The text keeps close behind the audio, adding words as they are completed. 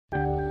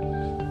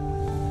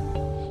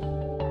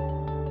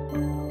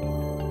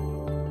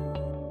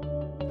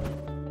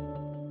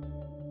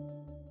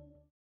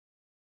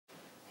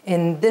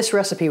In this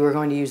recipe, we're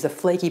going to use the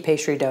flaky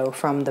pastry dough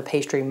from the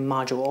pastry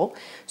module.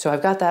 So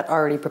I've got that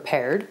already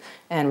prepared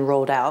and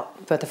rolled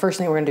out, but the first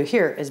thing we're gonna do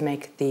here is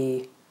make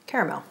the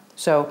caramel.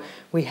 So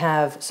we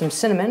have some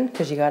cinnamon,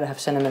 because you gotta have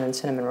cinnamon in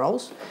cinnamon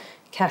rolls,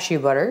 cashew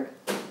butter,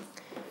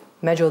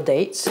 medjool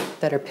dates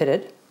that are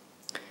pitted,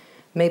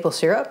 maple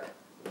syrup,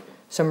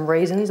 some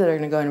raisins that are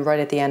gonna go in right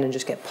at the end and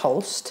just get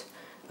pulsed,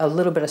 a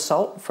little bit of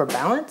salt for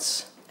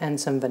balance,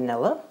 and some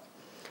vanilla.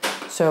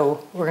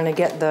 So we're gonna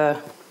get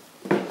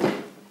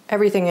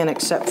everything in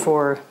except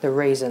for the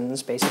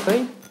raisins,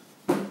 basically,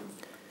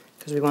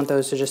 because we want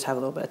those to just have a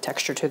little bit of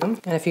texture to them.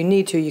 And if you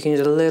need to, you can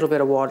use a little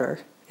bit of water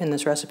in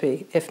this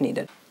recipe if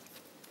needed.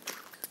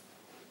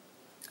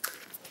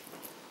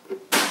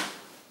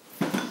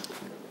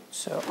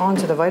 So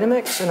onto the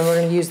Vitamix, and then we're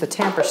going to use the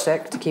tamper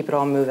stick to keep it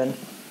all moving.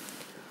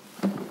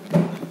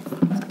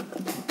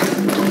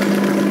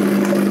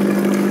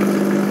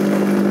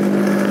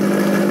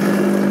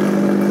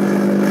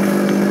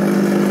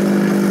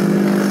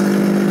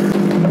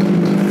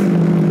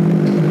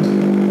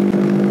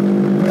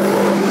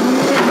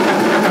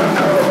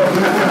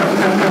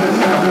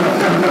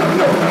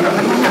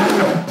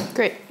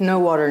 Great, no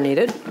water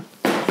needed.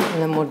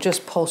 And then we'll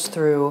just pulse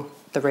through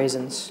the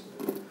raisins.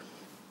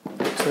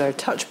 So they're a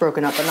touch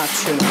broken up, but not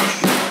too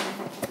much.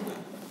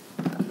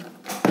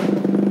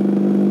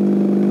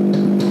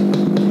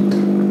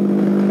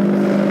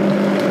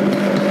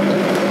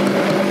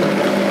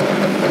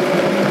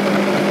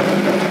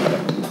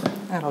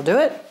 That'll do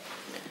it.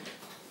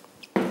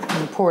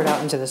 And pour it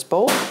out into this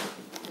bowl.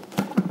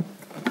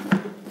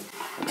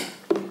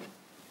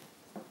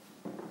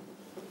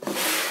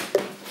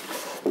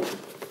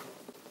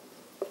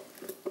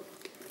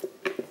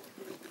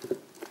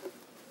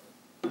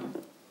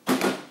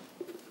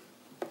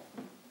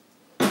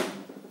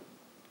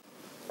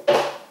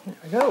 There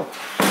we go.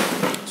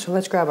 So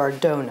let's grab our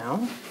dough now,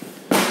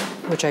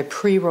 which I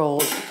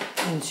pre-rolled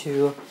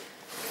into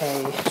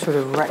a sort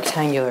of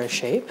rectangular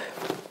shape,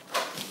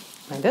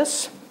 like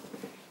this.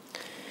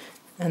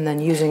 And then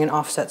using an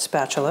offset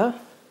spatula,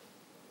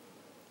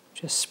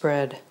 just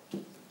spread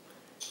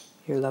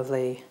your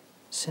lovely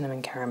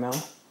cinnamon caramel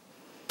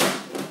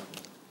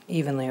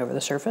evenly over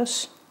the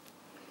surface.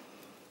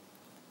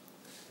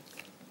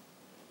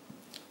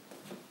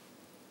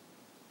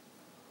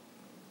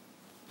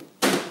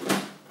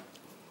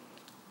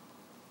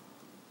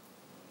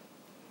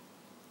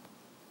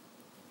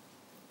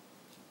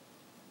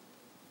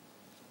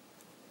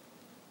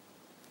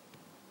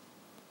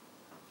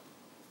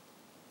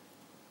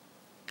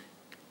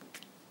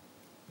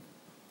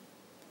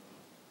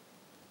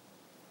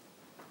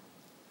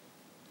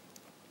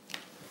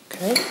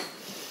 Okay.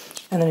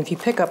 And then if you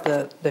pick up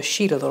the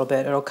sheet a little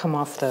bit, it'll come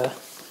off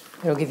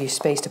it'll give you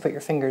space to put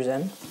your fingers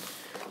in.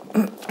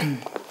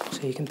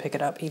 So you can pick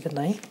it up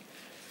evenly.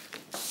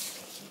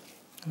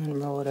 And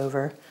then roll it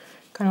over,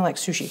 kind of like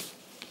sushi.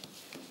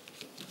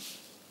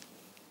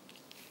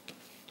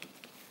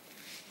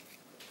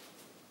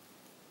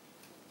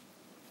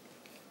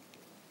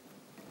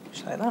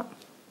 Just like that.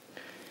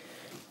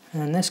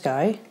 And then this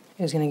guy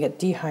is going to get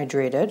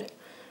dehydrated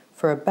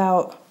for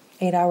about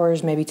 8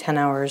 hours, maybe 10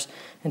 hours,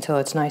 until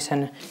it's nice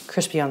and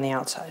crispy on the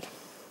outside.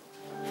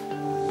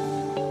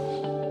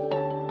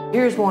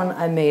 Here's one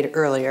I made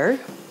earlier,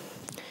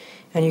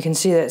 and you can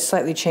see that it's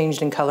slightly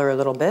changed in color a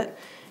little bit.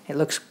 It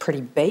looks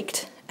pretty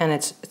baked, and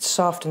it's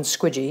soft and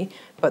squidgy,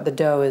 but the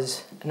dough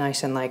is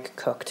nice and like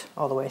cooked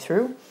all the way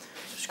through.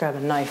 Just grab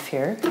a knife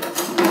here.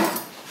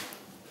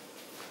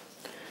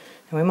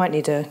 And we might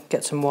need to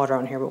get some water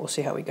on here, but we'll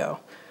see how we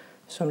go.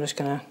 So I'm just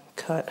gonna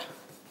cut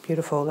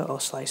beautiful little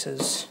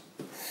slices.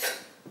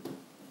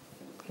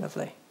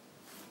 Lovely.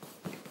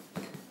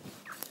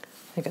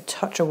 I think a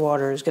touch of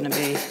water is going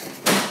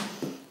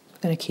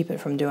to keep it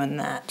from doing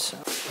that.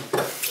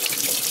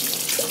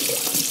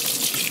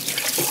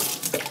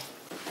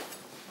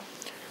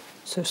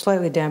 So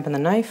slightly dampen the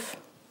knife.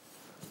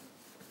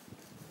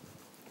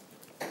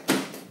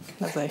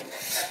 Lovely.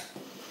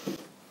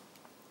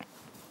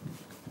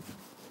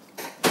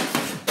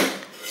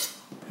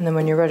 And then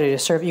when you're ready to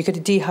serve, you could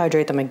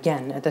dehydrate them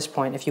again at this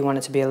point if you want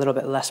it to be a little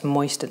bit less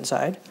moist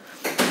inside.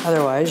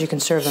 Otherwise, you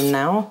can serve them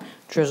now,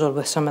 drizzled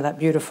with some of that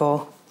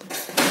beautiful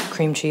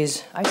cream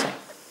cheese icing.